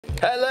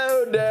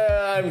Hello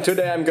there!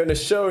 Today I'm going to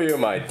show you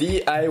my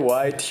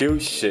DIY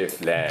tilt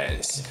shift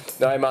lens.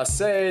 Now I must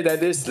say that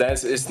this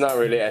lens is not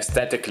really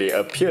aesthetically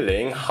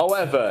appealing.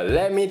 However,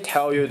 let me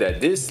tell you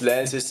that this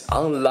lens is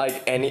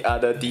unlike any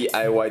other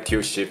DIY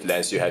tilt shift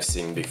lens you have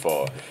seen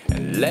before.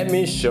 And let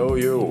me show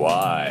you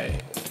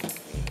why.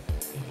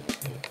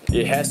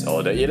 It has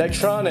all the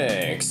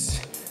electronics.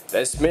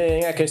 That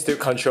means I can still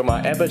control my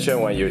aperture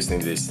when using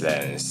this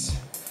lens.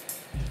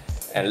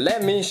 And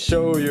let me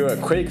show you a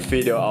quick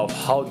video of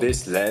how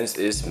this lens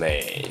is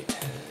made.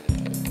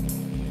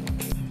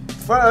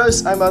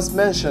 First, I must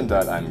mention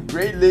that I'm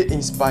greatly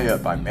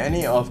inspired by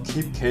many of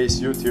Keep K's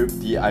YouTube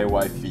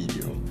DIY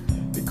video,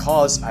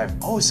 because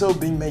I've also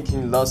been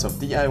making lots of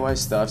DIY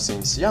stuff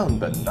since young,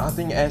 but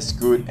nothing as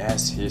good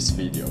as his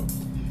video.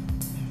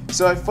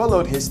 So I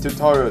followed his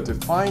tutorial to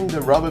find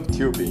the rubber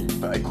tubing,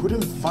 but I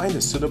couldn't find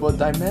a suitable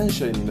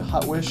dimension in the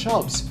hardware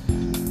shops.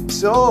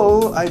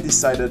 So I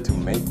decided to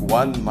make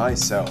one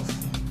myself.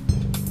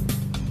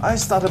 I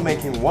started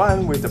making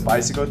one with the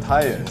bicycle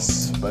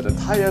tires, but the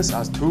tires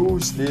are too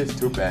stiff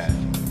to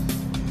bend.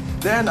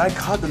 Then I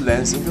cut the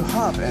lens into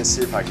half and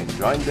see if I can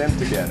join them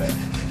together.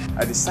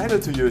 I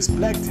decided to use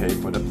black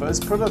tape for the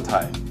first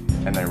prototype,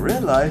 and I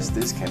realized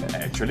this can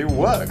actually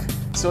work,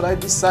 so I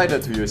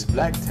decided to use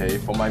black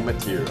tape for my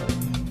material.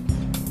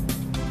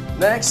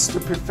 Next,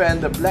 to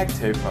prevent the black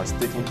tape from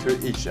sticking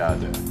to each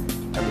other,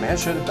 I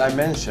measured the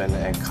dimension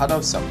and cut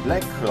off some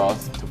black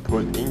cloth to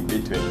put in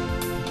between.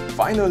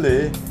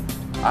 Finally,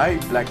 I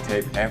black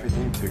tape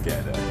everything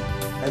together.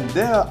 And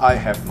there I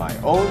have my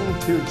own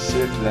tilt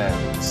shift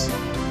lens.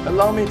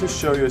 Allow me to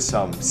show you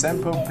some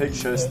sample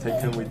pictures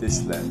taken with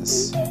this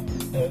lens.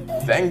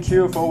 Thank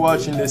you for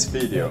watching this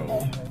video.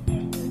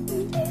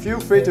 Feel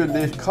free to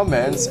leave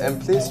comments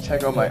and please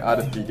check out my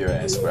other video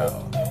as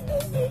well.